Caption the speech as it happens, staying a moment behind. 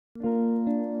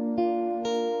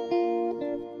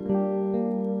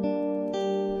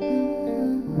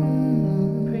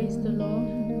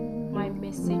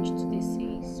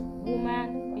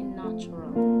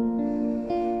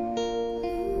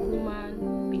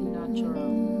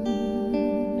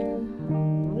natural.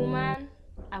 Woman,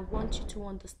 I want you to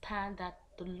understand that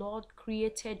the Lord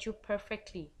created you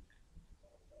perfectly.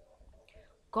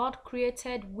 God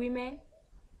created women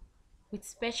with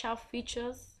special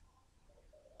features.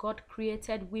 God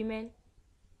created women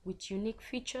with unique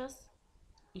features.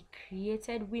 He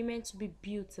created women to be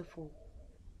beautiful.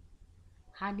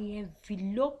 And he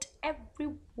enveloped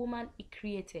every woman he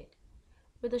created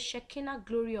with the Shekinah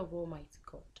glory of Almighty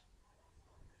God.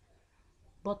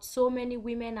 But so many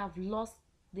women have lost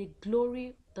the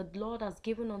glory the Lord has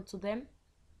given unto them.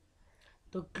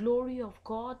 The glory of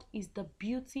God is the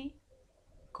beauty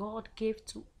God gave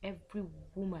to every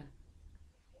woman.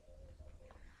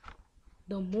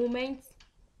 The moment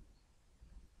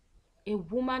a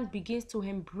woman begins to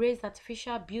embrace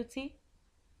artificial beauty,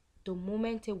 the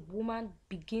moment a woman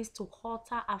begins to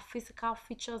alter her physical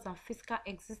features and physical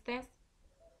existence,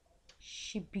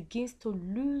 she begins to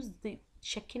lose the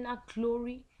Shekinah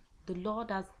glory the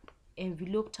Lord has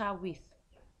enveloped her with.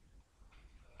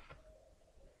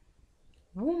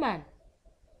 Woman,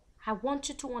 I want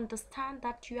you to understand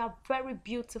that you are very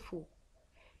beautiful.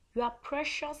 You are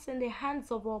precious in the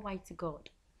hands of Almighty God.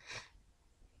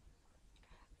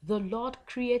 The Lord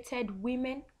created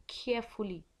women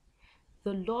carefully.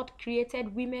 The Lord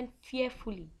created women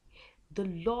fearfully. The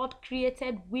Lord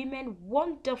created women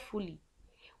wonderfully.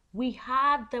 We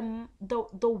have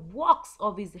the works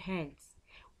of his hands.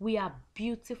 We are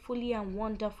beautifully and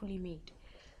wonderfully made.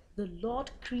 The Lord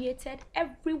created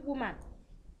every woman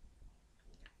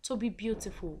to be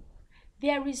beautiful.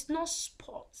 There is no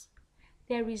spot,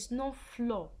 there is no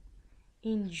flaw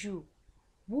in you.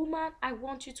 Woman, I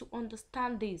want you to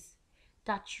understand this,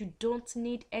 that you don't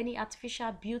need any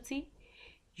artificial beauty.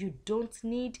 You don't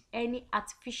need any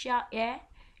artificial hair.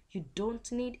 You don't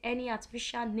need any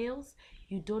artificial nails.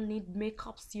 You don't need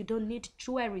makeups. You don't need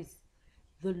jewelries.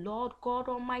 The Lord God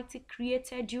Almighty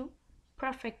created you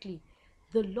perfectly.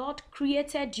 The Lord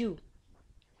created you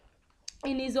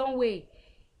in his own way.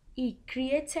 He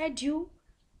created you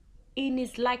in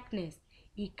his likeness.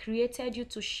 He created you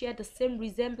to share the same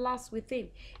resemblance with him.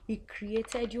 He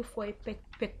created you for a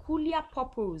peculiar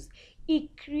purpose. He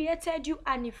created you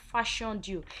and he fashioned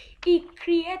you. He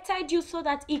created you so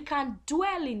that he can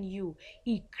dwell in you.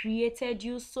 He created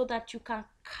you so that you can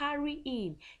carry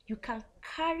him. You can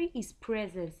carry his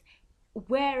presence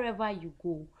wherever you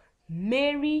go.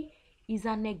 Mary is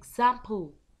an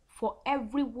example for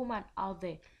every woman out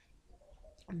there.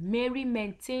 Mary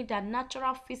maintained her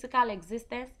natural physical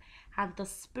existence, and the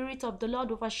Spirit of the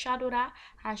Lord overshadowed her,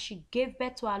 and she gave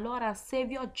birth to our Lord and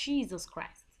Savior Jesus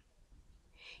Christ.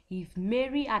 If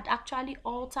Mary had actually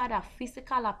altered her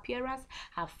physical appearance,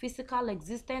 her physical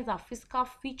existence, her physical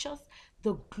features,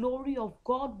 the glory of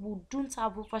God wouldn't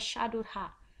have overshadowed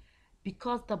her.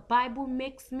 Because the Bible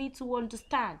makes me to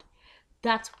understand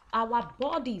that our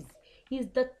bodies is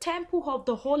the temple of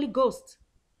the Holy Ghost.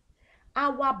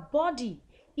 Our body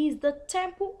is the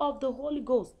temple of the Holy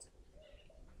Ghost,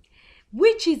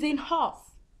 which is in us,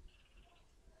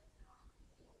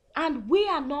 and we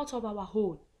are not of our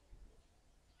own.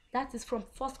 That is from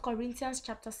 1 Corinthians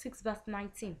chapter 6 verse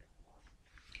 19.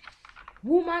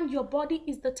 Woman, your body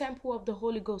is the temple of the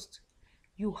Holy Ghost.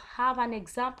 You have an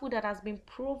example that has been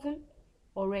proven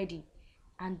already,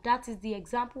 and that is the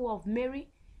example of Mary,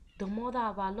 the mother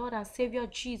of our Lord and Savior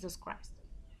Jesus Christ.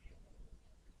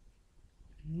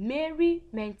 Mary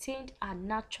maintained a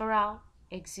natural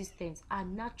existence, a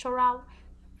natural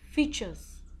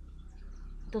features.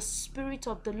 The Spirit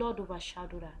of the Lord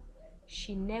overshadowed her.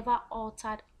 She never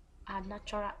altered her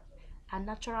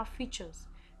natural features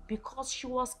because she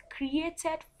was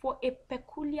created for a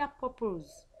peculiar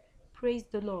purpose. Praise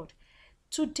the Lord.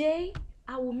 Today,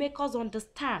 I will make us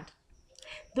understand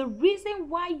the reason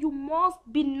why you must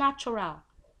be natural.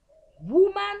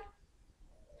 Woman,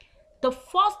 the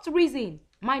first reason,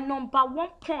 my number one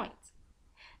point,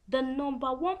 the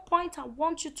number one point I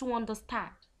want you to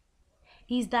understand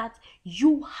is that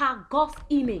you are God's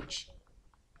image.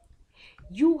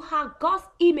 You are God's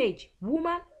image,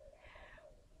 woman.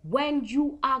 When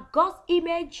you are God's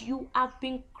image, you have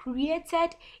been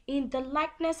created in the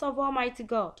likeness of Almighty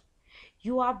God.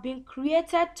 You have been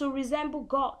created to resemble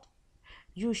God.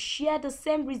 You share the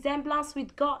same resemblance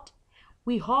with God.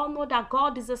 We all know that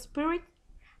God is a spirit,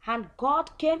 and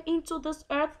God came into this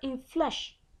earth in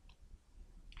flesh.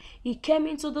 He came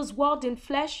into this world in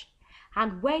flesh,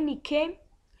 and when he came,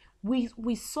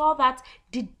 we saw that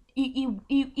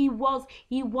he was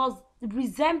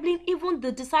resembling, even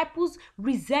the disciples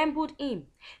resembled him.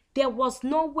 There was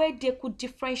no way they could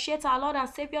differentiate our Lord and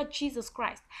Savior Jesus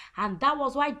Christ. And that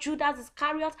was why Judas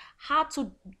Iscariot had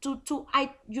to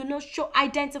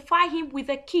identify him with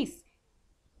a kiss.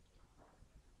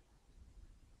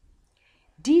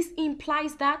 This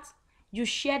implies that you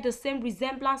share the same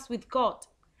resemblance with God.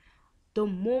 The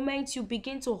moment you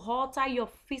begin to alter your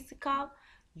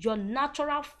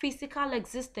natural physical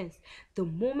existence, the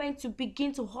moment you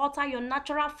begin to alter your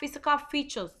natural physical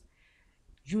features,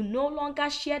 you no longer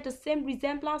share the same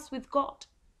resemblance with God.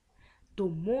 The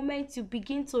moment you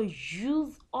begin to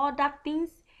use other things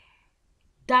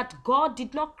that God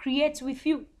did not create with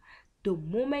you, the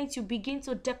moment you begin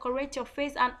to decorate your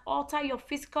face and alter your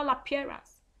physical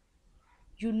appearance,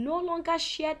 you no longer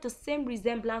share the same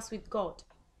resemblance with God.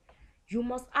 You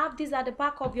must have this at the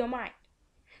back of your mind,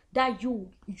 that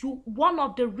one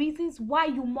of the reasons why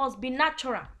you must be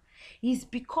natural is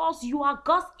because you are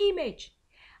God's image,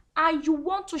 and you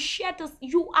want to share this.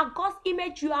 You are God's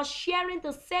image. You are sharing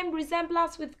the same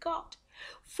resemblance with God.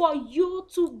 For you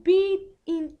to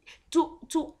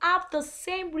have the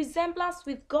same resemblance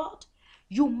with God,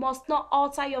 you must not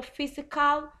alter your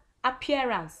physical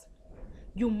appearance.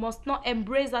 You must not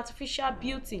embrace artificial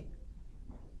beauty.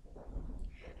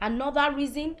 Another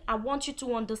reason I want you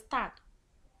to understand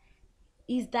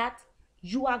is that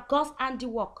you are God's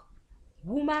handiwork.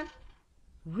 Woman,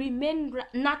 remain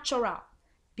natural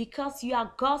because you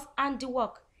are God's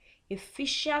handiwork.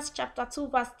 Ephesians chapter 2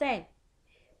 verse 10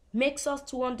 makes us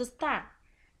to understand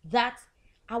that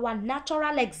our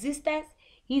natural existence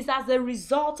is as a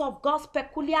result of God's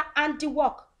peculiar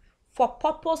handiwork for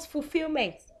purpose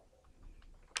fulfillment.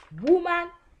 Woman,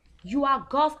 you are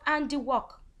God's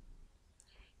handiwork.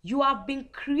 You have been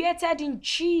created in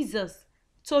Jesus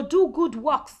to do good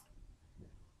works.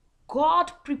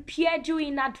 God prepared you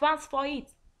in advance for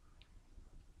it.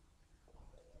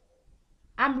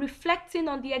 I'm reflecting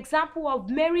on the example of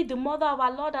Mary, the mother of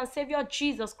our Lord and Savior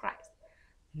Jesus Christ.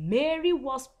 Mary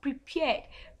was prepared.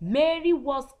 Mary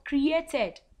was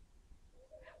created.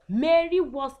 Mary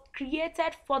was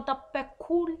created for the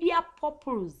peculiar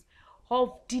purpose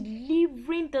of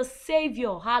delivering the Savior,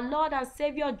 our Lord and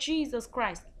Savior Jesus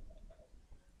Christ.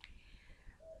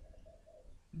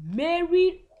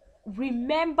 Mary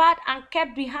remembered and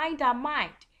kept behind her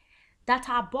mind that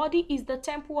her body is the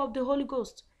temple of the Holy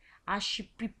Ghost, and she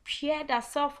prepared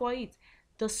herself for it.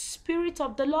 The Spirit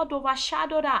of the Lord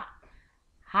overshadowed her,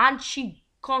 and she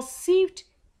conceived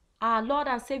our Lord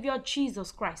and Savior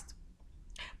Jesus Christ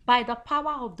by the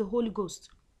power of the Holy Ghost.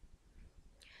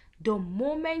 The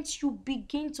moment you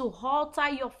begin to alter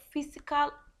your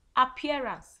physical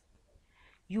appearance,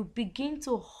 you begin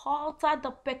to alter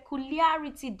the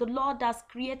peculiarity the Lord has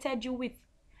created you with.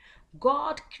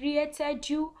 God created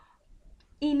you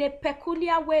in a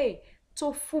peculiar way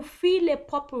to fulfill a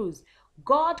purpose.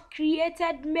 God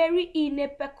created Mary in a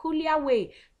peculiar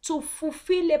way to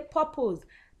fulfill a purpose.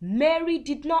 Mary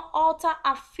did not alter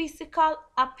her physical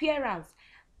appearance,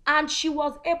 and she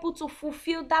was able to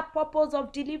fulfill that purpose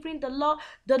of delivering the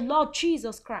Lord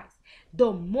Jesus Christ.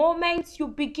 The moment you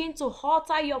begin to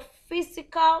alter your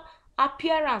physical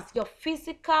appearance, your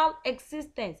physical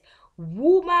existence,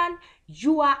 woman,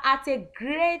 you are at a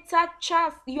greater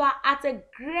chance, you are at a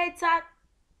greater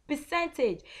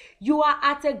percentage, you are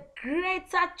at a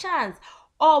greater chance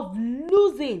of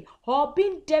losing or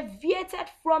being deviated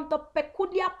from the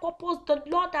peculiar purpose the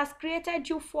Lord has created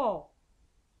you for.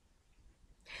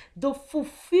 The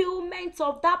fulfillment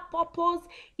of that purpose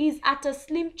is at a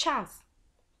slim chance.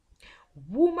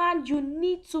 Woman, you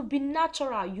need to be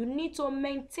natural. You need to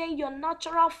maintain your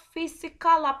natural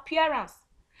physical appearance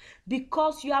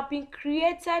because you have been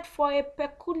created for a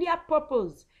peculiar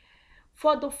purpose,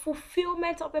 for the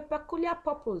fulfillment of a peculiar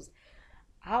purpose.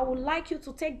 I would like you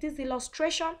to take this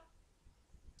illustration.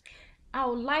 I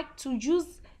would like to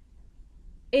use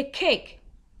a cake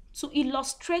to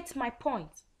illustrate my point.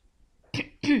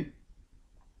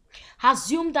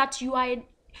 Assume that you are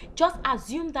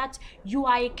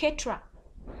a caterer,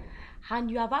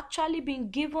 and you have actually been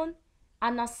given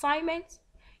an assignment.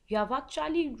 You have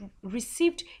actually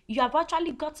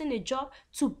gotten a job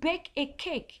to bake a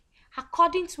cake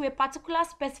according to a particular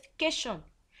specification.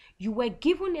 You were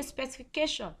given a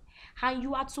specification, and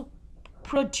you are to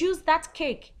produce that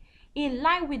cake in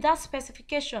line with that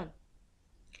specification.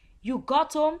 You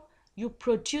got home, you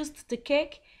produced the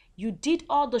cake, you did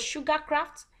all the sugar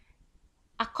craft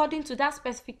according to that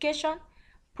specification.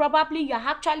 Probably you are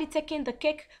actually taking the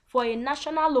cake for a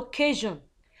national occasion.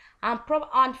 And for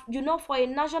a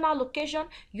national occasion,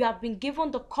 you have been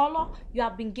given the color, you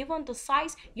have been given the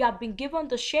size, you have been given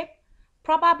the shape.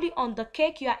 Probably on the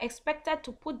cake, you are expected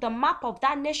to put the map of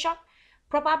that nation.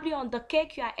 Probably on the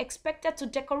cake, you are expected to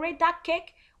decorate that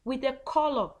cake with a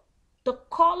color, the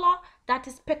color that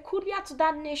is peculiar to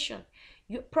that nation.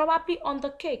 You probably on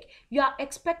the cake, you are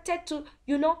expected to,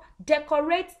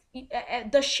 decorate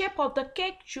the shape of the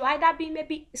cake should either be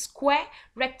maybe square,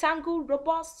 rectangle,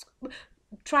 robust,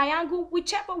 triangle,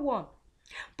 whichever one.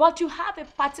 But you have a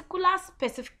particular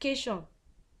specification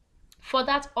for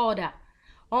that order.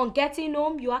 On getting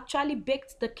home, you actually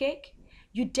baked the cake,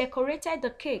 you decorated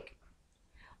the cake.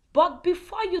 But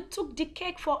before you took the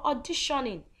cake for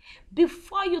auditioning,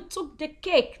 before you took the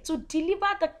cake to deliver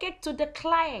the cake to the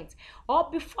client, or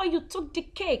before you took the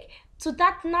cake to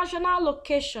that national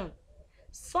location,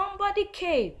 somebody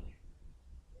came,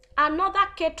 another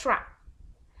caterer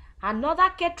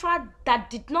that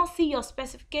did not see your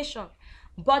specification,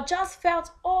 but just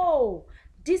felt, oh,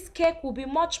 this cake will be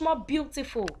much more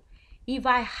beautiful if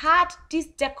I had this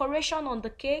decoration on the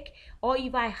cake, or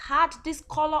if I had this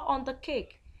color on the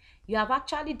cake. You have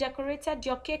actually decorated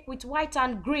your cake with white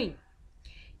and green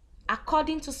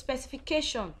according to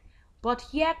specification. But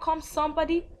here comes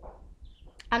somebody,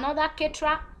 another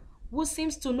caterer who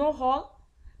seems to know all,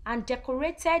 and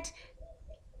decorated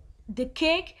the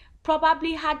cake,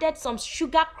 probably added some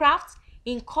sugar crafts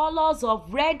in colors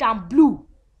of red and blue.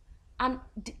 And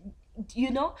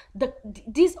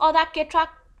this other caterer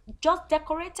just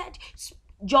decorated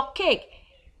your cake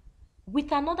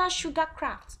with another sugar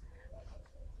craft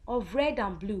of red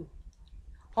and blue.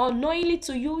 Unknowingly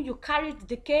to you, you carried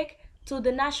the cake to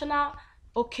the national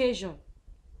occasion.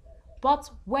 But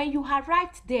when you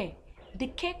arrived there, the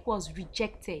cake was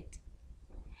rejected.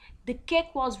 The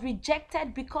cake was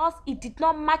rejected because it did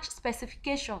not match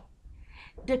specification.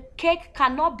 The cake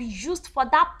cannot be used for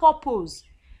that purpose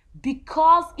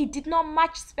because it did not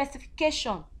match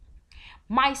specification.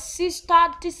 My sister,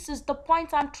 this is the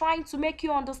point I'm trying to make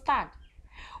you understand.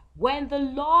 When the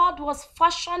Lord was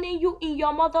fashioning you in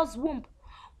your mother's womb,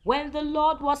 when the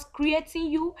Lord was creating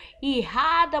you, He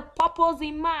had a purpose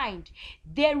in mind.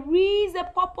 There is a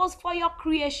purpose for your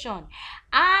creation.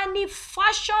 And He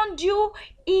fashioned you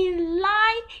in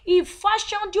line. He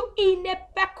fashioned you in a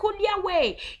peculiar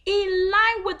way, in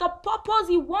line with the purpose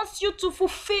He wants you to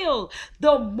fulfill.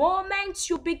 The moment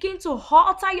you begin to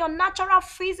alter your natural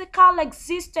physical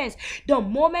existence, the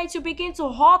moment you begin to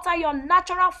alter your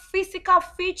natural physical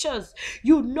features,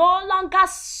 you no longer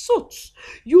suit.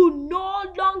 You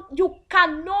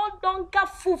can no longer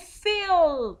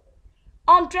fulfill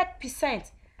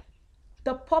 100%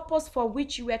 the purpose for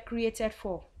which you were created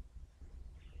for.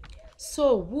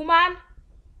 So, woman,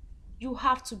 you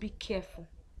have to be careful.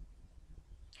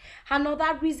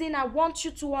 Another reason I want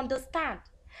you to understand,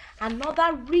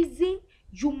 another reason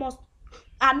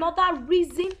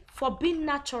for being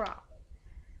natural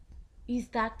is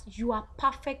that you are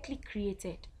perfectly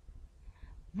created.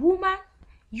 Woman,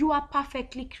 you are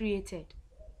perfectly created.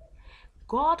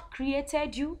 God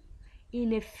created you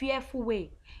in a fearful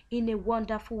way, in a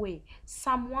wonderful way.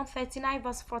 Psalm 139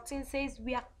 verse 14 says,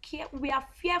 we are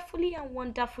fearfully and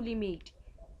wonderfully made.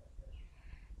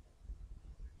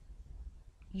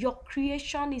 Your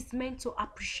creation is meant to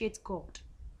appreciate God.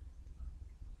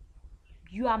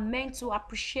 You are meant to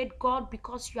appreciate God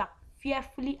because you are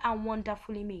fearfully and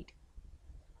wonderfully made.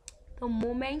 The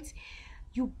moment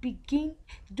you begin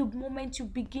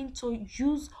to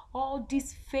use all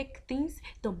these fake things,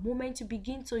 the moment you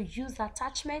begin to use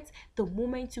attachments, the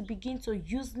moment you begin to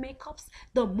use makeups,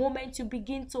 the moment you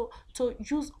begin to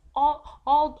use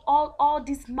all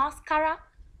this mascara,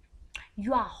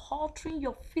 you are altering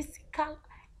your physical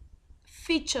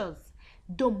features.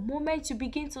 The moment you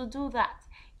begin to do that,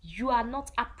 you are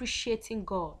not appreciating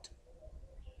God.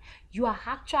 You are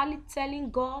actually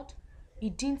telling God He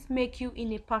didn't make you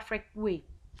in a perfect way.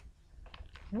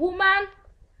 Woman,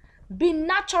 be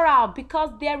natural because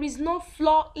there is no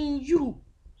flaw in you.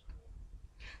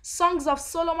 Songs of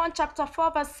Solomon chapter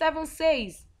 4 verse 7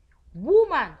 says,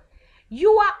 woman,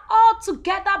 you are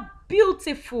altogether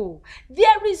beautiful.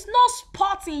 There is no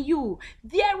spot in you.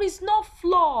 There is no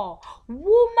flaw.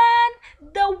 Woman,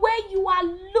 the way you are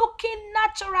looking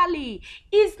naturally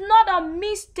is not a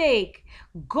mistake.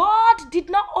 God did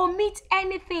not omit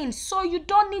anything, so you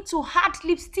don't need to add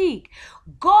lipstick.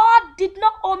 God did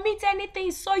not omit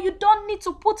anything, so you don't need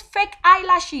to put fake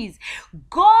eyelashes.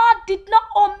 God did not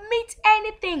omit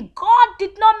anything. God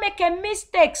did not make a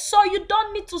mistake, so you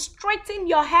don't need to straighten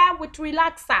your hair with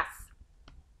relaxers.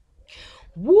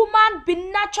 Woman, be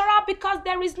natural because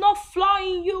there is no flaw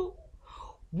in you.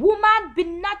 Woman, be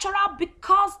natural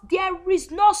because there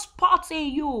is no spot in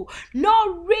you,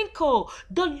 no wrinkle.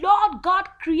 The Lord God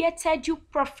created you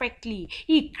perfectly.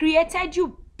 He created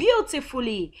you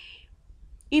beautifully.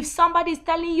 If somebody is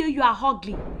telling you you are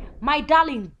ugly, my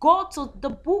darling, go to the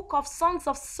book of Songs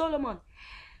of Solomon,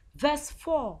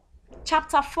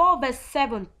 chapter 4, verse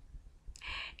 7.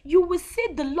 You will see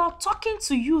the Lord talking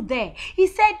to you there. He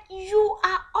said, you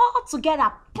are all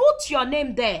together. Put your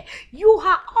name there. You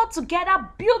are all together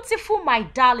beautiful, my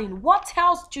darling. What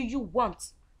else do you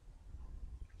want?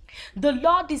 The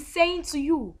Lord is saying to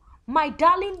you, my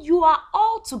darling, you are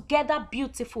all together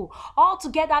beautiful. All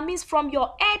together means from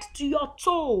your head to your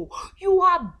toe. You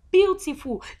are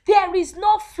beautiful. There is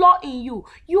no flaw in you.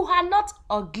 You are not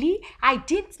ugly. I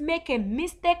didn't make a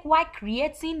mistake while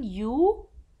creating you.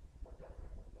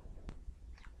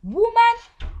 Woman,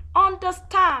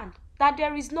 understand that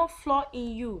there is no flaw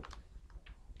in you.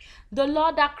 The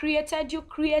Lord that created you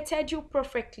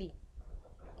perfectly.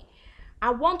 I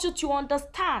want you to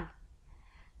understand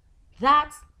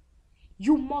that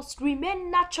you must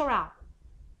remain natural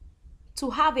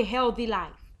to have a healthy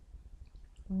life.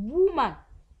 Woman,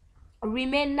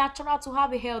 remain natural to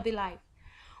have a healthy life.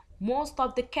 Most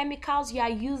of the chemicals you are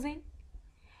using,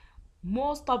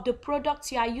 most of the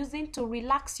products you are using to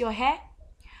relax your hair,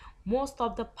 most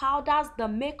of the powders, the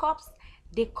makeups,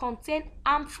 they contain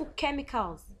harmful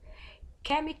chemicals.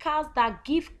 Chemicals that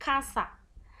give cancer.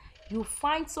 You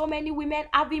find so many women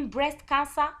having breast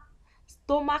cancer,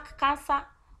 stomach cancer,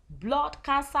 blood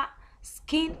cancer,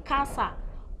 skin cancer.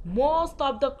 Most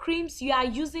of the creams you are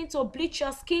using to bleach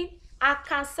your skin are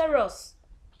cancerous.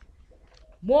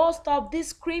 Most of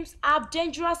these creams have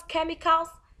dangerous chemicals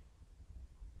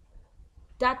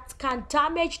that can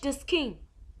damage the skin.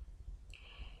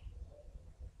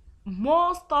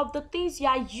 Most of the things you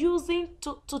are using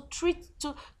to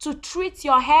treat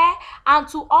your hair and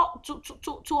to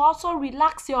also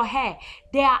relax your hair,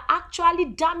 they are actually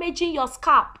damaging your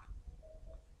scalp,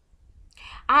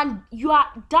 and you are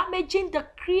damaging the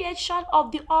creation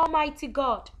of the Almighty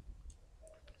God.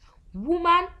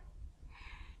 Woman,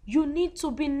 you need to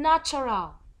be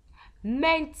natural.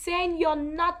 Maintain your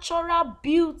natural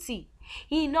beauty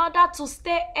in order to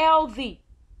stay healthy.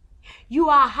 You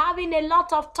are having a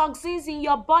lot of toxins in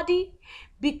your body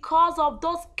because of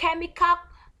those chemicals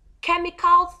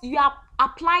you are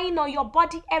applying on your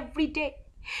body every day.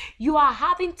 You are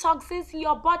having toxins in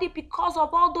your body because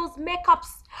of all those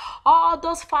makeups, all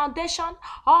those foundation,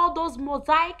 all those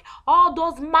mosaic, all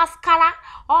those mascara,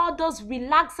 all those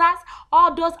relaxers,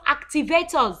 all those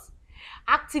activators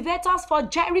for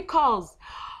Jericho's,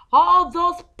 all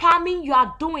those palming you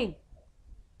are doing,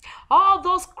 all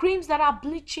those creams that are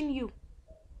bleaching you.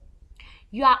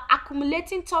 You are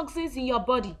accumulating toxins in your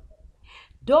body.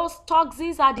 Those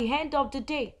toxins at the end of the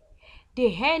day,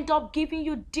 they end up giving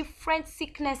you different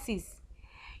sicknesses.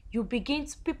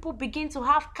 People begin to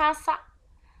have cancer,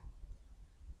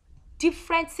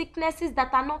 different sicknesses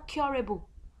that are not curable.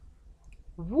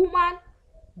 Woman,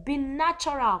 be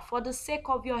natural for the sake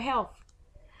of your health.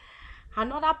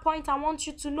 Another point I want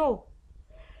you to know,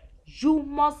 you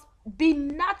must be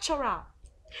natural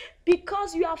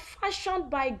because you are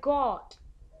fashioned by God.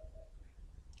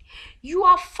 You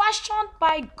are fashioned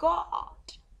by God.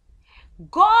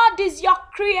 God is your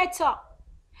creator.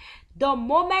 The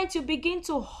moment you begin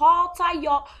to alter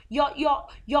your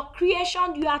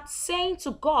creation, you are saying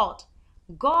to God,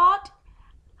 God,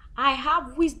 I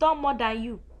have wisdom more than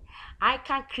you. I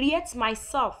can create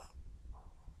myself.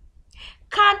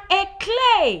 Can a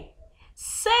clay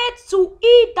say to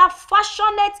he that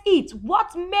fashioneth it,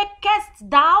 what makest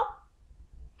thou?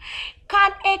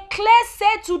 Can a clay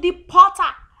say to the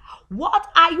potter, what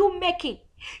are you making?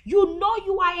 You know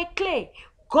you are a clay.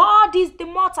 God is the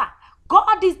mortar.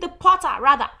 God is the potter,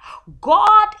 rather.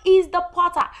 God is the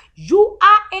potter. You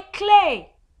are a clay.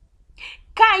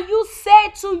 Can you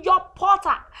say to your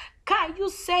potter, can you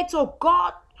say to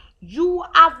God, you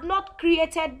have not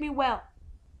created me well?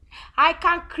 I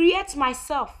can create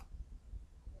myself.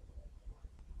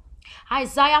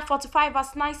 Isaiah 45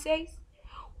 verse 9 says,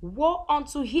 woe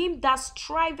unto him that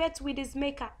striveth with his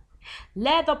maker.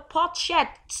 Let the potsherd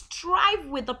strive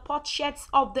with the potsherds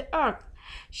of the earth.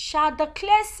 Shall the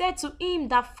clay say to him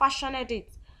that fashioned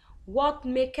it, what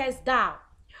makest thou?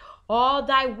 All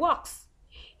thy works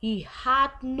he had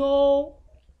no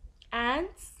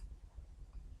hands.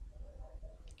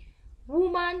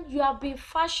 Woman, you have been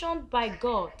fashioned by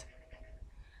God,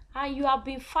 and you have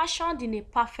been fashioned in a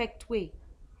perfect way.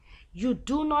 You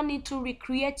do not need to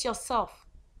recreate yourself.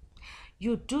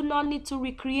 You do not need to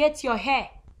recreate your hair.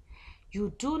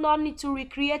 You do not need to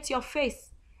recreate your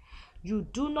face. You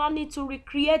do not need to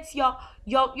recreate your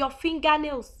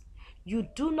fingernails. You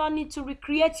do not need to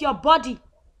recreate your body.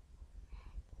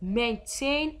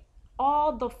 Maintain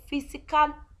all the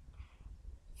physical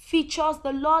features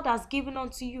the Lord has given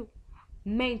unto you.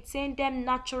 Maintain them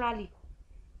naturally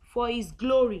for His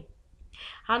glory.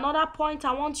 Another point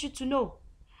I want you to know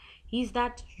is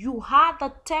that you are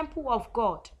the temple of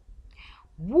God.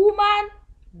 Woman,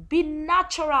 be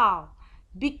natural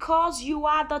because you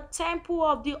are the temple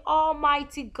of the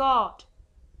Almighty God.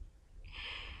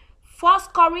 1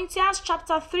 Corinthians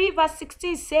chapter 3 verse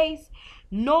 16 says,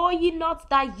 Know ye not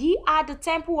that ye are the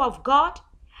temple of God,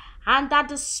 and that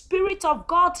the Spirit of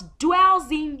God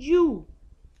dwells in you?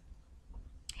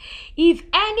 If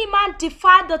any man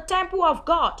defile the temple of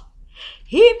God,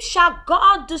 him shall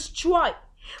God destroy.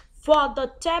 For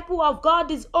the temple of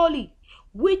God is holy,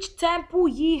 which temple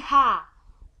ye are.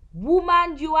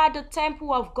 Woman, you are the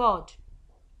temple of God.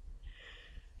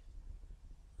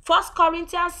 1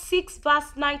 Corinthians 6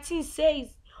 verse 19 says,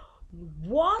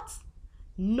 What?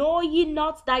 Know ye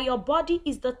not that your body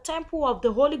is the temple of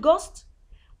the Holy Ghost,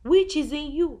 which is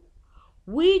in you,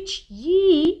 which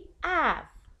ye have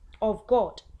of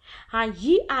God, and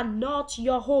ye are not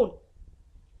your own?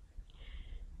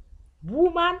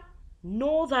 Woman,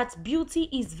 know that beauty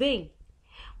is vain,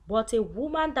 but a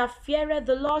woman that feareth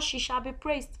the Lord, she shall be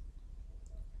praised.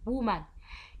 Woman,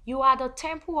 you are the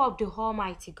temple of the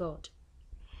Almighty God.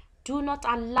 Do not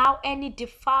allow any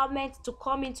defilement to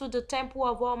come into the temple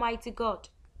of Almighty God.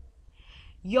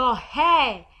 Your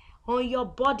hair on your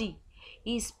body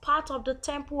is part of the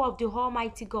temple of the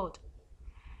Almighty God.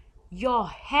 Your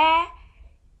hair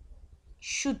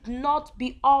should not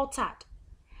be altered.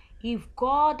 If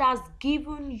God has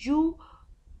given you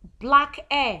black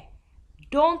hair,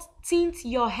 don't tint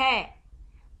your hair.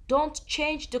 Don't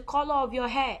change the color of your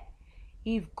hair.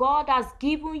 If God has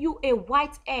given you a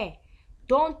white hair,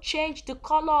 don't change the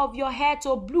color of your hair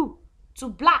to blue, to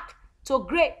black, to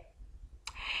gray.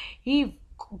 If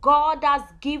God has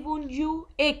given you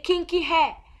a kinky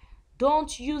hair,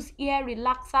 don't use hair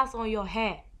relaxers on your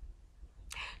hair.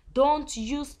 Don't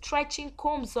use stretching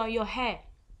combs on your hair.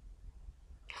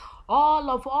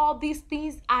 All these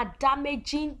things are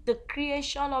damaging the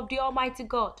creation of the Almighty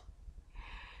God.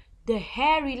 The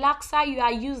hair relaxer you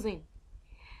are using,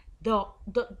 the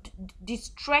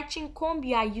stretching comb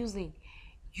you are using,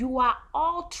 you are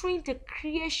altering the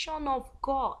creation of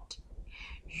God.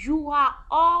 You are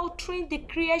altering the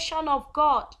creation of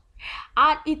God,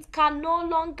 and it can no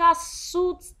longer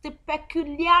suit the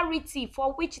peculiarity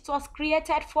for which it was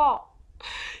created for.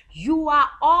 You are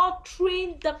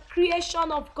altering the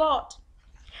creation of God,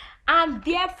 and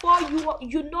therefore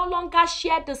you no longer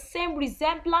share the same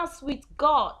resemblance with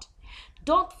God.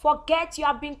 Don't forget you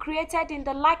have been created in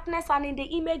the likeness and in the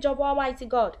image of Almighty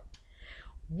God.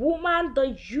 Woman,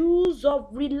 the use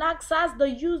of relaxers, the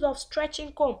use of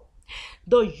stretching comb,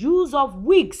 the use of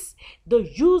wigs, the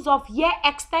use of hair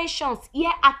extensions,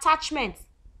 hair attachments,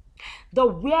 the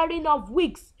wearing of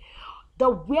wigs, the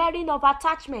wearing of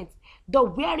attachments, the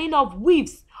wearing of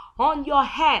weaves on your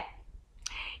hair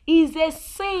is a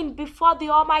sin before the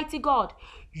Almighty God.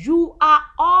 You are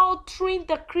altering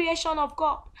the creation of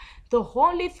God. The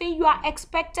only thing you are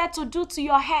expected to do to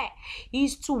your hair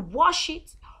is to wash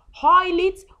it, oil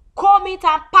it, comb it,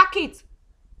 and pack it.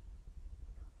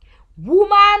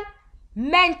 Woman,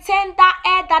 maintain that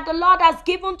hair that the Lord has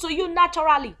given to you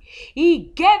naturally.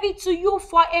 He gave it to you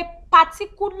for a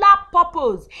particular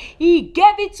purpose. He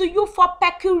gave it to you for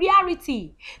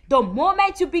peculiarity. The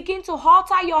moment you begin to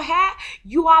alter your hair,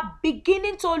 you are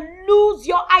beginning to lose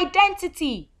your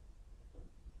identity.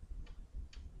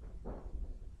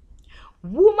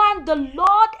 Woman, the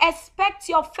Lord expects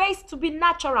your face to be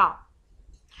natural.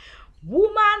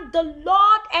 Woman, the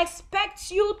Lord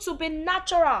expects you to be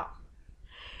natural.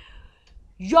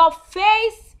 Your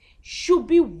face should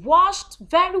be washed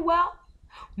very well,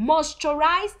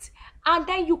 moisturized, and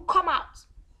then you come out.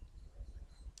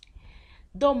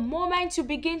 The moment you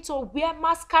begin to wear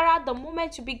mascara, the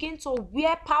moment you begin to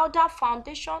wear powder,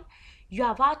 foundation, you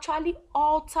have actually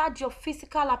altered your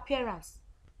physical appearance.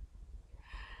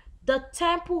 The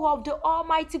temple of the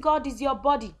Almighty God is your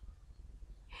body.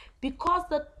 Because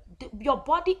your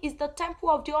body is the temple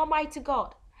of the Almighty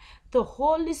God. The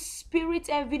Holy Spirit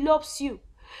envelopes you.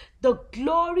 The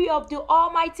glory of the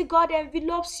Almighty God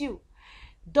envelopes you.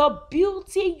 The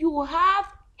beauty you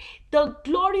have, the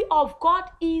glory of God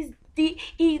is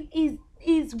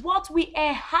what will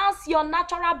enhance your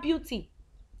natural beauty.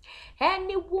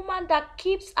 Any woman that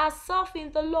keeps herself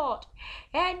in the Lord,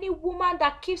 any woman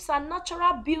that keeps her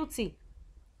natural beauty,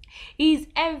 is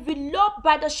enveloped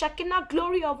by the Shekinah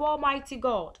glory of Almighty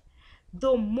God.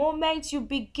 The moment you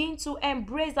begin to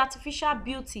embrace artificial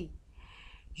beauty,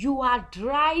 you are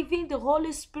driving the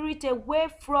Holy Spirit away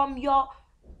from your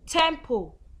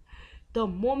temple. The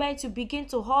moment you begin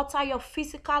to alter your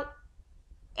physical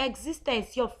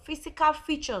existence, your physical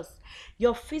features,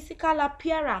 your physical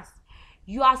appearance,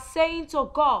 you are saying to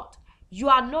God, you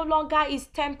are no longer his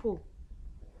temple.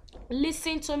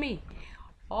 Listen to me.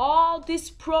 All these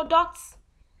products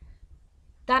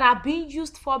that are being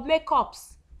used for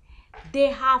makeups,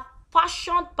 they are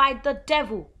fashioned by the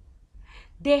devil.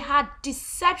 They are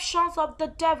deceptions of the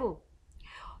devil.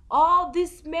 All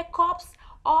these makeups,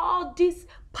 all these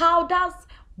powders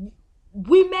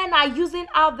women are using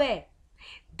out there,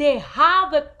 they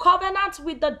have a covenant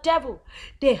with the devil.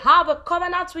 They have a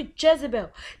covenant with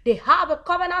Jezebel. They have a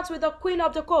covenant with the queen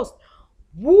of the coast.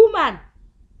 Woman,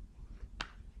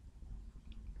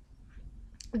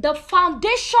 the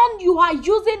foundation you are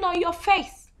using on your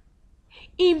face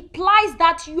implies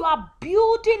that you are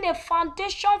building a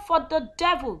foundation for the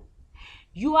devil.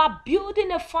 You are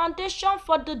building a foundation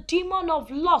for the demon of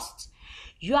lust.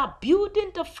 You are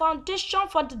building the foundation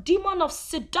for the demon of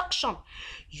seduction.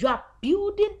 You are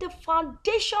building the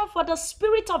foundation for the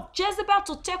spirit of Jezebel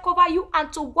to take over you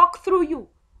and to walk through you.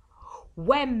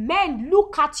 When men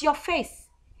look at your face,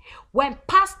 when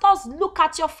pastors look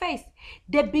at your face,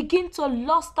 they begin to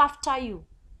lust after you.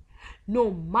 No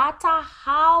matter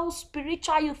how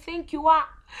spiritual you think you are,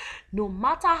 no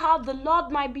matter how the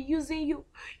Lord might be using you,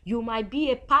 you might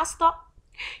be a pastor,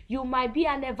 you might be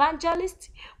an evangelist,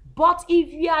 but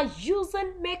if you are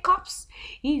using makeups,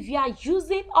 if you are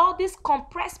using all this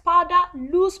compressed powder,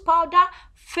 loose powder,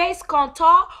 face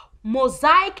contour,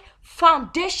 mosaic,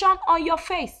 foundation on your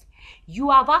face, you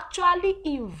have actually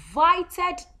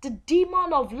invited the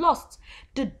demon of lust,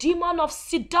 the demon of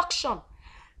seduction,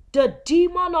 the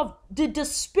demon of the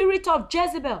spirit of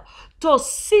Jezebel to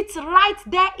sit right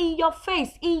there in your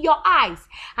face, in your eyes,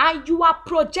 and you are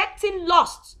projecting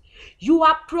lust. You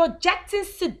are projecting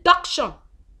seduction.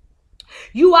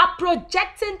 You are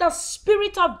projecting the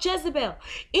spirit of Jezebel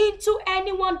into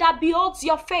anyone that beholds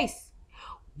your face.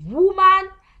 Woman,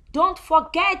 don't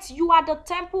forget you are the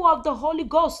temple of the Holy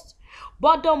Ghost.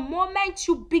 But the moment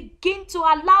you begin to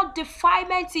allow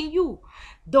defilement in you,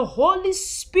 the Holy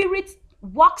Spirit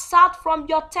walks out from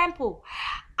your temple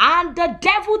and the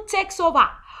devil takes over.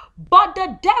 But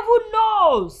the devil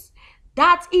knows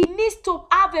that he needs to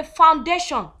have a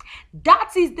foundation.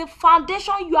 That is the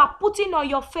foundation you are putting on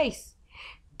your face.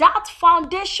 That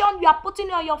foundation you are putting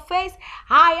on your face,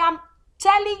 I am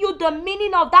telling you the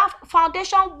meaning of that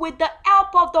foundation with the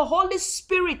help of the Holy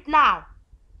Spirit now.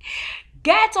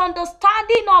 Get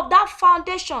understanding of that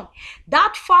foundation.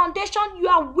 That foundation you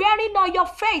are wearing on your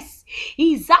face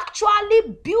is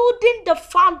actually building the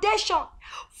foundation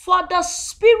for the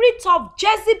spirit of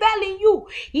Jezebel in you.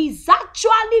 Is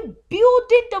actually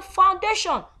building the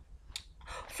foundation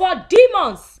for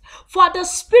demons, for the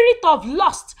spirit of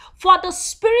lust, for the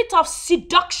spirit of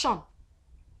seduction.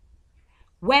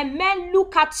 When men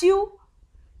look at you,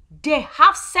 they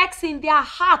have sex in their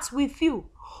hearts with you.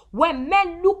 When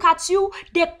men look at you,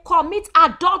 they commit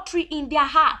adultery in their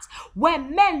hearts.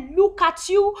 When men look at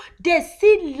you, they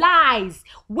see lies.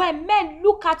 When men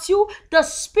look at you, the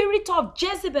spirit of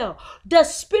Jezebel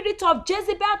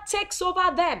takes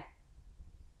over them.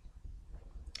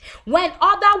 When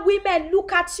other women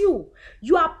look at you,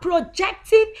 you are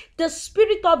projecting the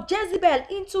spirit of Jezebel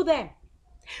into them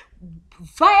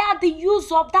via the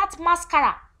use of that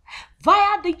mascara,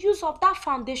 via the use of that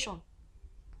foundation.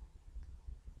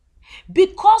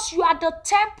 Because you are the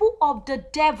temple of the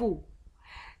devil.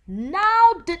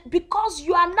 Because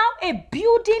you are now a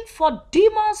building for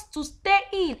demons to stay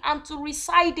in and to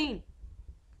reside in,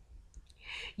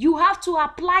 you have to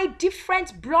apply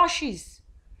different brushes.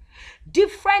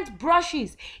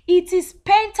 It is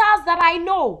painters that I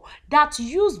know that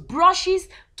use brushes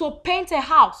to paint a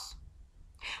house.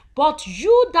 But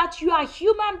you are a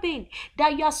human being,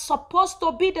 that you are supposed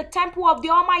to be the temple of the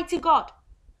Almighty God.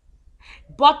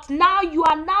 But now you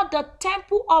are now the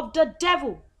temple of the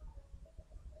devil.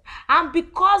 And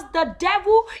because the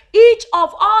devil, each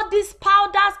of all these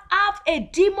powders have a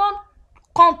demon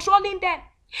controlling them.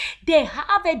 They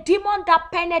have a demon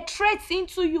that penetrates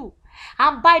into you.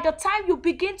 And by the time you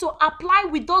begin to apply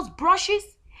with those brushes,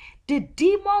 the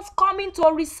demons come in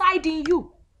to reside in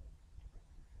you.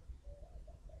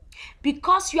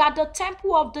 Because you are the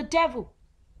temple of the devil.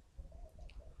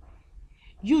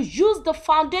 You use the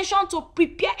foundation to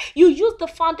prepare. You use the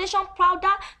foundation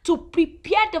powder to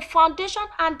prepare the foundation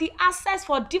and the access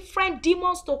for different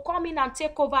demons to come in and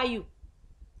take over you.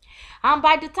 And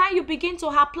by the time you begin to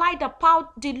apply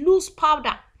the loose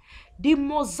powder, the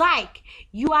mosaic,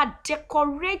 you are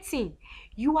decorating.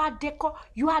 You are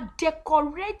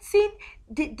decorating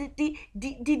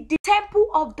the temple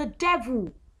of the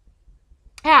devil.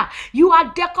 Yeah, you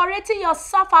are decorating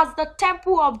yourself as the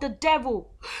temple of the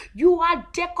devil. You are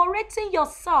decorating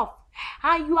yourself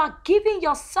and you are giving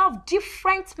yourself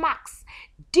different marks,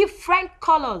 different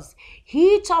colors.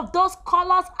 Each of those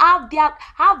colors have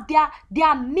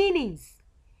their meanings.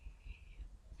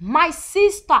 My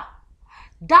sister,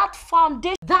 that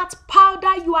foundation, that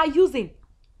powder you are using,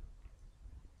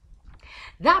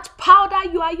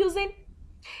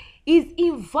 is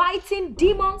inviting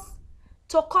demons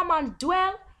to come and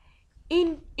dwell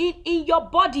in your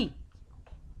body.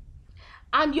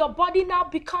 And your body now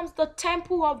becomes the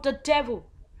temple of the devil.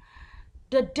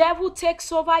 The devil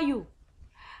takes over you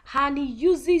and he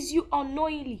uses you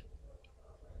unknowingly.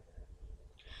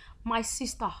 My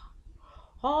sister,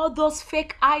 all those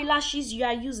fake eyelashes you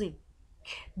are using,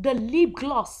 the lip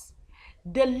gloss,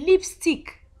 the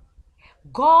lipstick,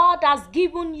 God has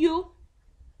given you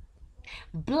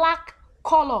black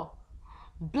color,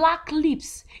 black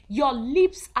lips. Your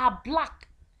lips are black.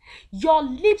 Your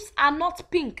lips are not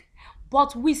pink,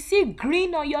 but we see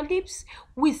green on your lips.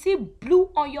 We see blue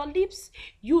on your lips.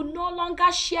 You no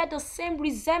longer share the same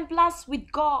resemblance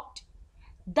with God.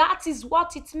 That is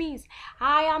what it means.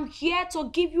 I am here to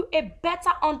give you a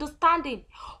better understanding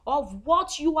of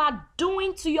what you are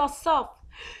doing to yourself.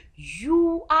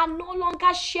 You are no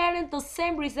longer sharing the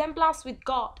same resemblance with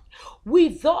God.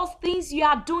 With those things you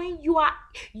are doing,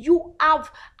 you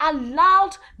have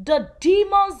allowed the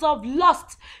demons of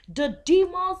lust, the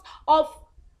demons of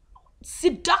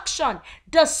seduction,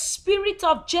 the spirit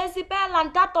of Jezebel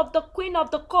and that of the queen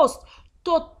of the coast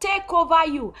to take over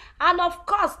you. And of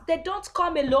course, they don't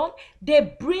come alone.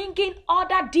 They bring in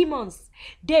other demons.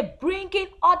 They bring in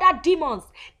other demons.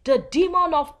 The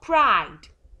demon of pride.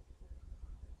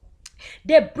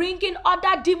 They bring in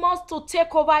other demons to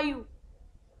take over you.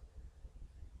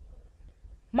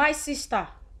 My sister,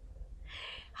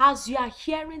 as you are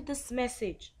hearing this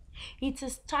message, it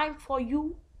is time for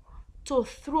you to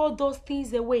throw those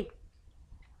things away.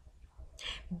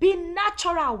 Be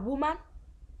natural, woman.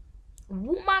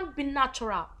 Woman, be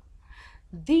natural.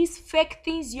 These fake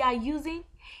things you are using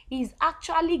is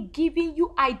actually giving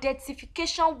you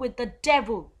identification with the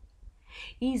devil.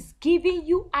 Is giving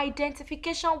you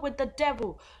identification with the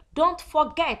devil. Don't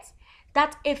forget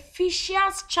that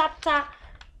Ephesians chapter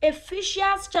 2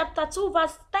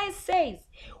 verse 10 says,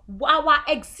 our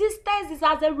existence is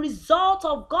as a result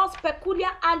of God's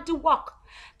peculiar handiwork.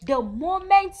 The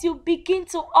moment you begin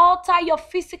to alter your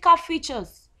physical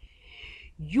features,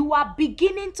 you are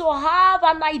beginning to have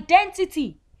an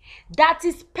identity that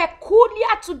is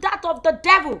peculiar to that of the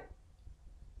devil.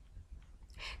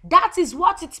 That is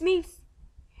what it means.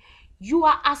 You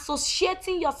are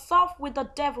associating yourself with the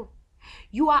devil.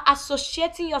 You are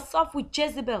associating yourself with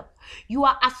Jezebel. You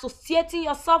are associating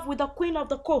yourself with the queen of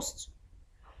the coast.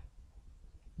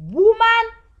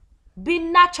 Woman, be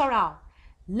natural.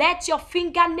 Let your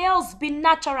fingernails be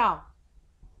natural.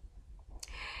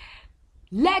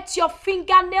 Let your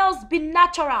fingernails be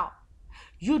natural.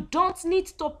 You don't need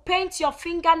to paint your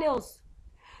fingernails.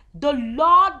 The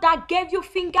Lord that gave you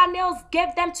fingernails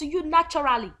gave them to you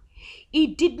naturally. He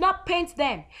did not paint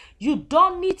them. You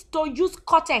don't need to use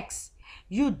Cortex.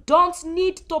 You don't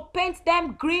need to paint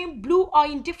them green, blue, or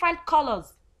in different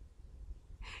colors.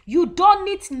 You don't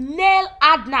need nail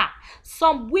hardener.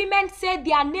 Some women say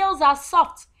their nails are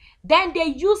soft. Then they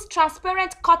use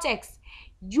transparent Cortex.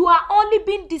 You are only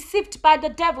being deceived by the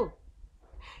devil.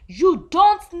 You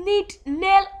don't need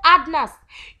nail hardeners.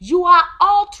 You are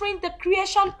altering the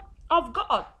creation of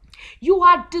God. You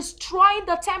are destroying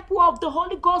the temple of the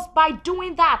Holy Ghost by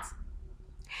doing that.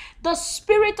 The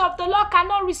Spirit of the Lord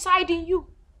cannot reside in you.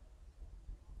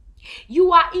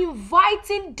 You are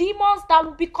inviting demons that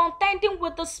will be contending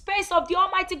with the space of the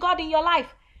Almighty God in your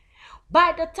life.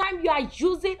 By the time you are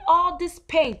using all these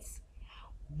paints,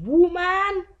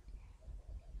 woman,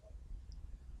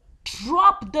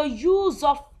 drop the use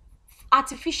of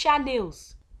artificial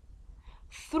nails.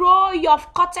 Throw your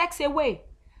Cortex away.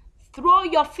 Throw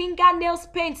your fingernails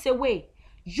paints away.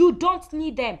 You don't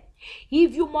need them.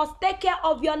 If you must take care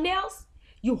of your nails,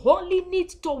 you only need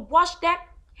to wash them.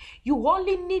 You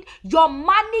only need your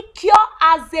manicure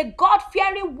as a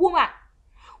God-fearing woman.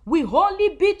 Will only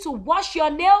be to wash your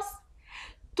nails,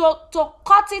 to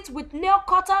cut it with nail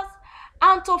cutters,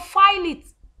 and to file it.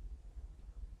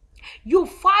 You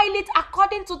file it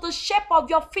according to the shape of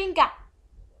your finger.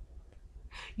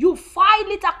 You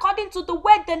file it according to the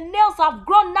way the nails have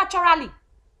grown naturally.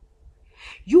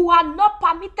 You are not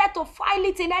permitted to file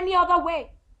it in any other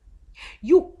way.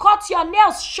 You cut your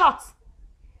nails short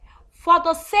for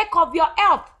the sake of your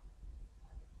health.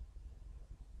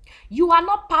 You are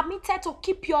not permitted to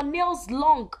keep your nails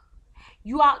long.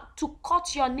 You are to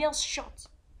cut your nails short.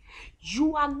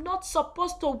 You are not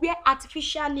supposed to wear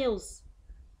artificial nails.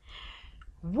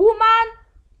 Woman,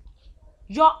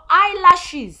 your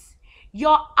eyelashes,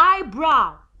 your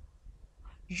eyebrow,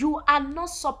 you are not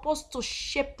supposed to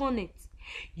shapen it.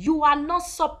 You are not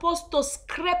supposed to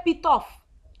scrape it off.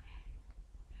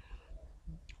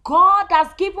 God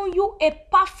has given you a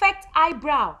perfect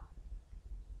eyebrow.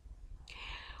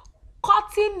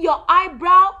 Cutting your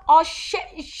eyebrow or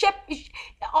shaving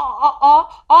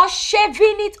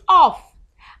it off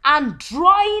and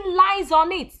drawing lines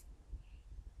on it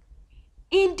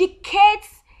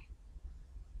indicates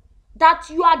that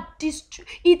you are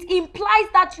it implies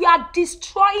that you are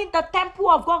destroying the temple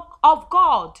of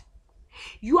God.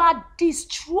 You are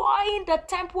destroying the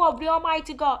temple of the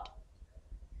Almighty God.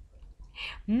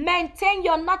 Maintain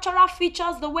your natural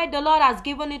features the way the Lord has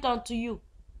given it unto you.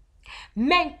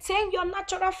 Maintain your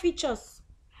natural features.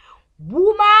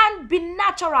 Woman, be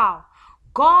natural.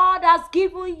 God has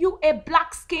given you a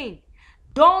black skin.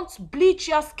 Don't bleach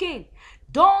your skin.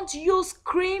 Don't use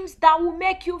creams that will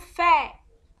make you fair.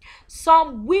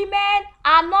 Some women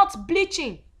are not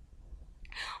bleaching,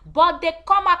 but they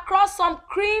come across some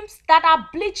creams that are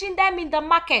bleaching them in the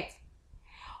market.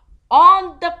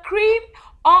 On the cream,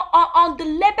 on the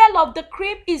label of the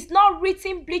cream is not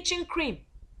written bleaching cream.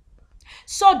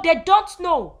 So they don't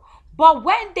know. But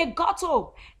when they got home,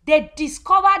 they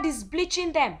discovered it's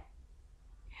bleaching them.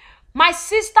 My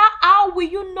sister, how will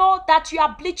you know that you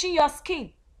are bleaching your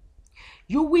skin?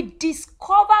 You will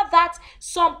discover that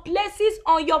some places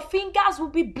on your fingers will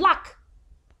be black.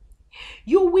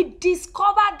 You will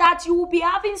discover that you will be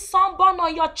having sunburn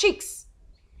on your cheeks.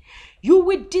 You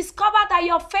will discover that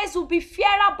your face will be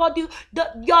fairer, but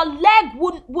your leg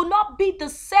will not be the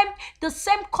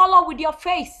same color with your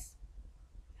face.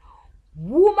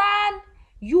 Woman,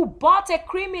 you bought a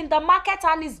cream in the market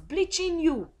and it's bleaching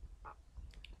you.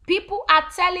 People are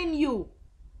telling you.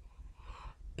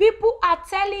 People are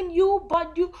telling you,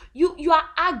 but you are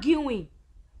arguing.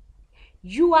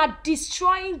 You are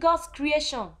destroying God's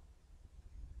creation.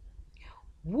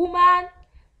 Woman,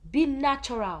 be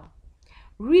natural.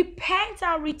 Repent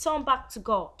and return back to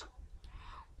God.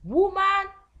 Woman,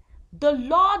 the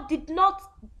Lord did not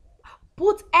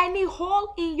put any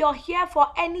hole in your hair for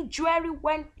any jewelry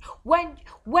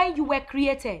when you were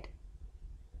created.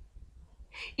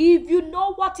 If you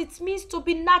know what it means to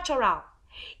be natural,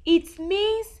 it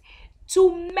means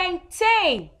to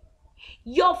maintain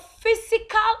your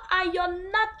physical and your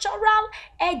natural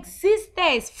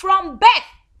existence from birth.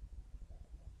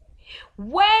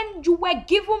 When you were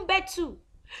given birth to,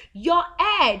 your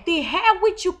hair, the hair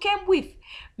which you came with,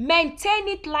 maintain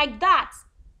it like that.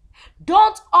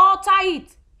 Don't alter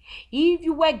it. If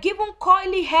you were given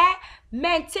coily hair,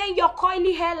 maintain your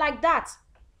coily hair like that.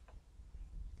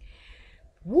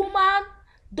 Woman,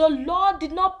 the Lord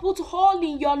did not put hole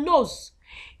in your nose.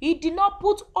 He did not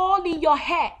put hole in your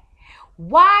hair.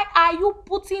 Why are you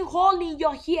putting hole in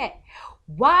your hair?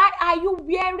 Why are you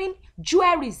wearing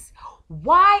jewelries?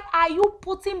 Why are you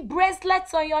putting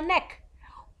bracelets on your neck?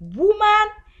 Woman,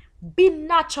 be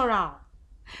natural.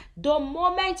 The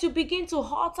moment you begin to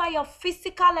alter your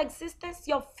physical existence,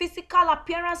 your physical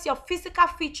appearance, your physical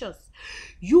features,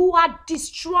 you are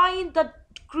destroying the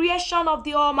creation of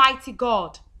the Almighty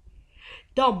God.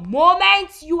 The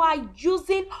moment you are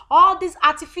using all these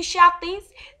artificial things,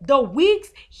 the wigs,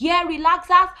 hair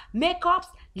relaxers, makeups,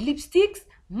 lipsticks,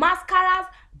 mascaras,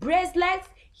 bracelets,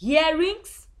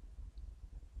 earrings,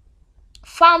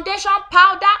 foundation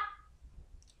powder,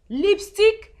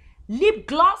 lipstick, lip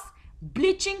gloss,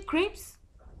 bleaching creams,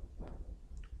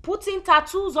 putting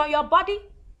tattoos on your body,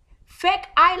 fake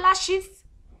eyelashes,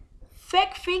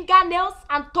 fake fingernails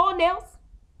and toenails.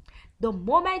 The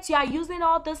moment you are using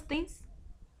all these things,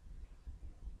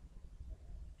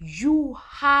 you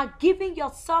are giving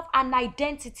yourself an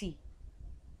identity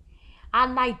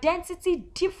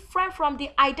different from the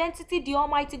identity the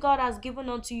Almighty God has given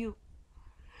unto you.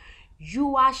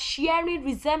 You are sharing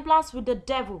resemblance with the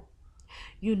devil.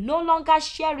 You no longer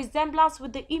share resemblance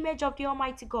with the image of the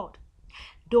Almighty God.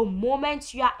 The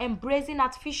moment you are embracing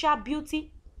artificial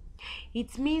beauty,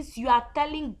 it means you are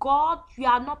telling God you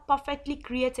are not perfectly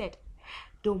created.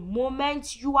 The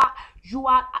moment you are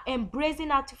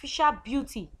embracing artificial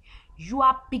beauty, you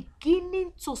are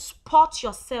beginning to spot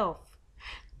yourself.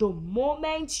 The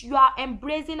moment you are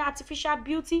embracing artificial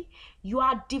beauty, you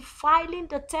are defiling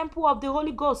the temple of the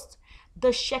Holy Ghost.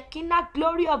 The Shekinah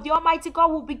glory of the Almighty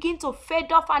God will begin to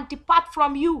fade off and depart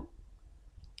from you.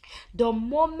 The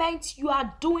moment you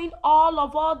are doing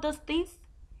all these things,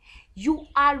 you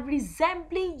are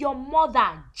resembling your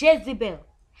mother, Jezebel.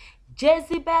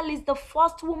 Jezebel is the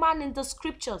first woman in the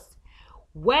scriptures.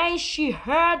 When she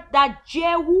heard that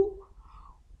Jehu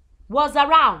was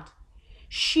around,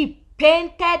 she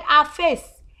painted her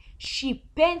face. She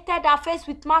painted her face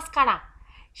with mascara.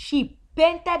 She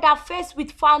painted her face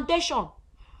with foundation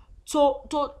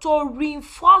to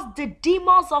reinforce the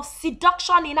demons of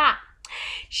seduction in her.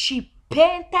 She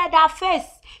painted her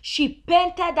face. She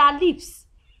painted her lips.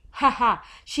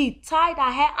 She tied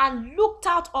her hair and looked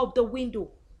out of the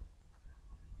window.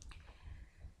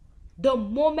 The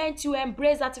moment you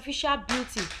embrace artificial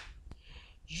beauty,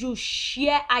 you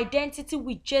share identity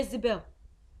with Jezebel.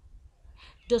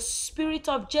 The spirit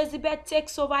of Jezebel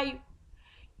takes over you.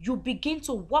 You begin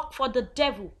to work for the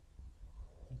devil.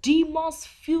 Demons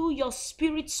fill your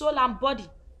spirit, soul, and body,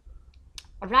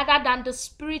 rather than the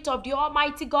spirit of the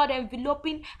Almighty God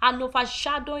enveloping and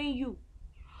overshadowing you.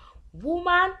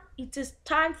 Woman, it is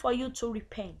time for you to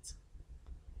repent.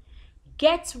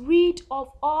 Get rid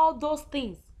of all those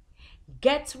things.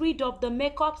 Get rid of the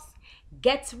makeups.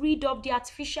 Get rid of the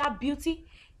artificial beauty.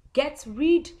 Get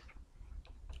rid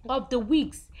of the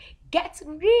wigs. Get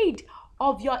rid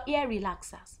of your ear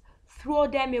relaxers. Throw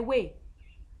them away.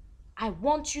 I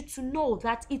want you to know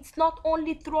that it's not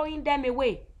only throwing them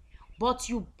away, but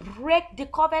you break the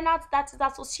covenant that is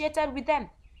associated with them.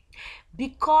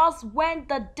 Because when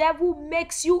the devil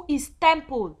makes you his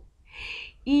temple,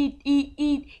 it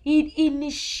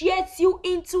initiates you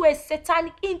into a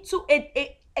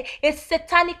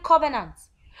satanic covenant.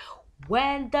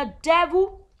 When the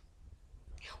devil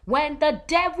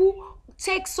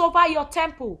takes over your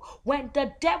temple, when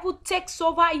the devil takes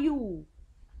over you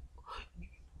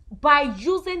by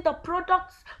using the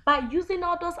products, by using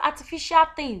all those artificial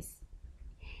things,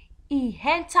 he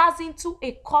enters into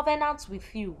a covenant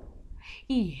with you.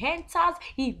 He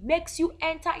makes you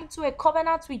enter into a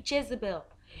covenant with Jezebel.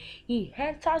 He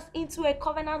enters into a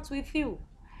covenant with you.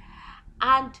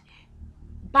 And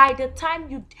by the time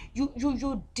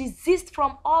you desist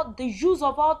from all the use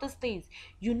of all these things,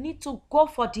 you need to go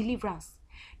for deliverance.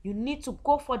 You need to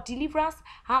go for deliverance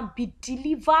and be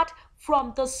delivered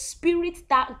from the spirit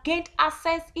that gained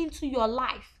access into your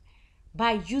life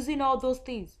by using all those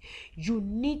things. You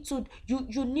need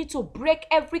to break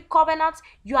every covenant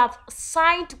you have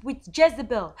signed with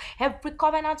Jezebel, every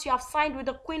covenant you have signed with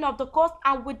the queen of the coast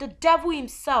and with the devil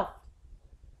himself.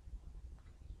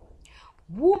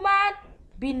 Woman,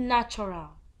 be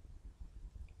natural.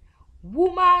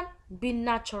 Woman, be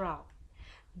natural.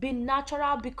 Be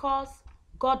natural because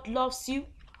God loves you.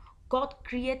 God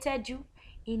created you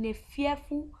in a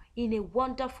fearful, in a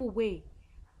wonderful way.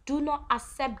 Do not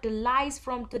accept the lies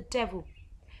from the devil.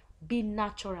 Be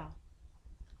natural.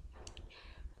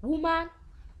 Woman,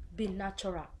 be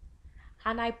natural.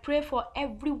 And I pray for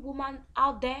every woman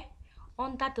out there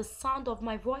under the sound of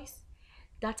my voice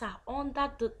that are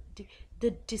under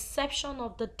the deception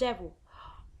of the devil.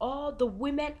 All the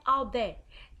women out there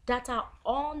that are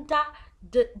under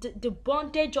the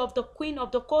bondage of the queen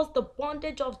of the coast, the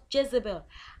bondage of Jezebel.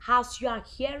 As you are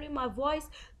hearing my voice,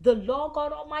 the Lord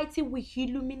God Almighty will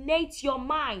illuminate your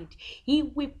mind. He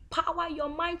will power your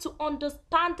mind to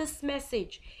understand this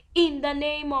message in the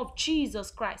name of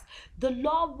Jesus Christ. The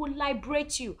Lord will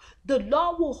liberate you. The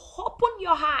Lord will open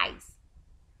your eyes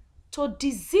to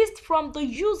desist from the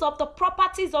use of the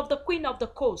properties of the queen of the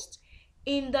coast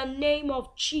in the name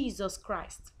of Jesus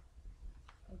Christ.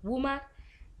 Woman,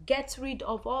 get rid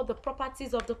of all the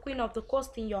properties of the queen of the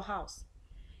coast in your house.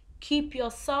 Keep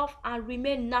yourself and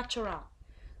remain natural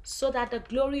so that the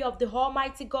glory of the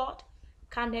Almighty God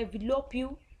can envelop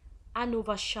you and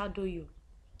overshadow you.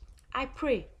 I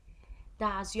pray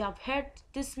that as you have heard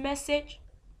this message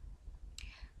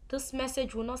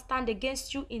will not stand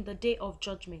against you in the day of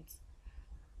judgment.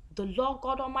 The Lord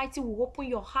God Almighty will open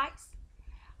your eyes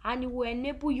and He will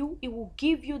enable you, He will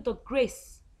give you the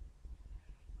grace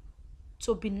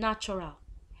to be natural.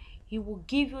 He will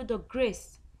give you the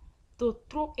grace to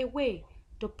throw away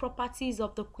the properties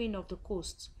of the queen of the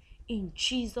coast. In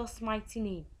Jesus' mighty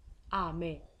name,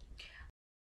 amen.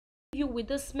 You with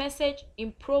this message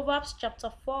in Proverbs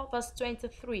chapter 4 verse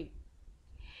 23.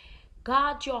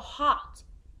 Guard your heart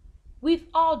with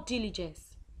all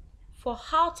diligence, for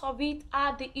out of it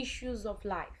are the issues of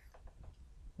life.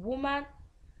 Woman,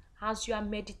 as you are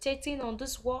meditating on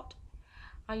this word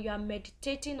and you are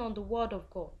meditating on the word of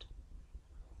God,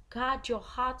 guard your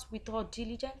heart with all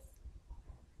diligence,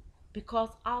 because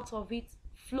out of it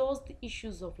flows the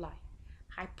issues of life.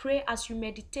 I pray as you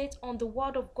meditate on the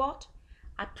word of God,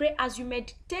 I pray as you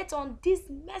meditate on this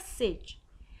message,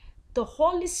 the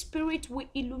Holy Spirit will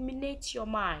illuminate your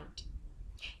mind.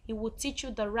 He will teach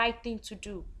you the right thing to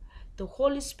do. The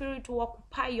Holy Spirit will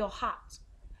occupy your heart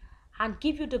and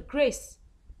give you the grace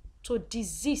to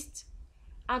desist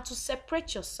and to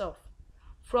separate yourself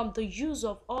from the use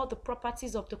of all the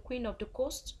properties of the Queen of the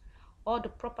Coast or the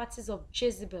properties of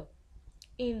Jezebel.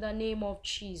 In the name of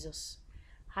Jesus.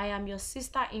 I am your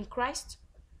sister in Christ,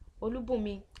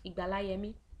 Olubumi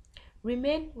Igbalayemi.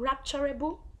 Remain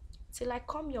rapturable till I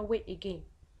come your way again.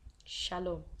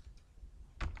 Shalom.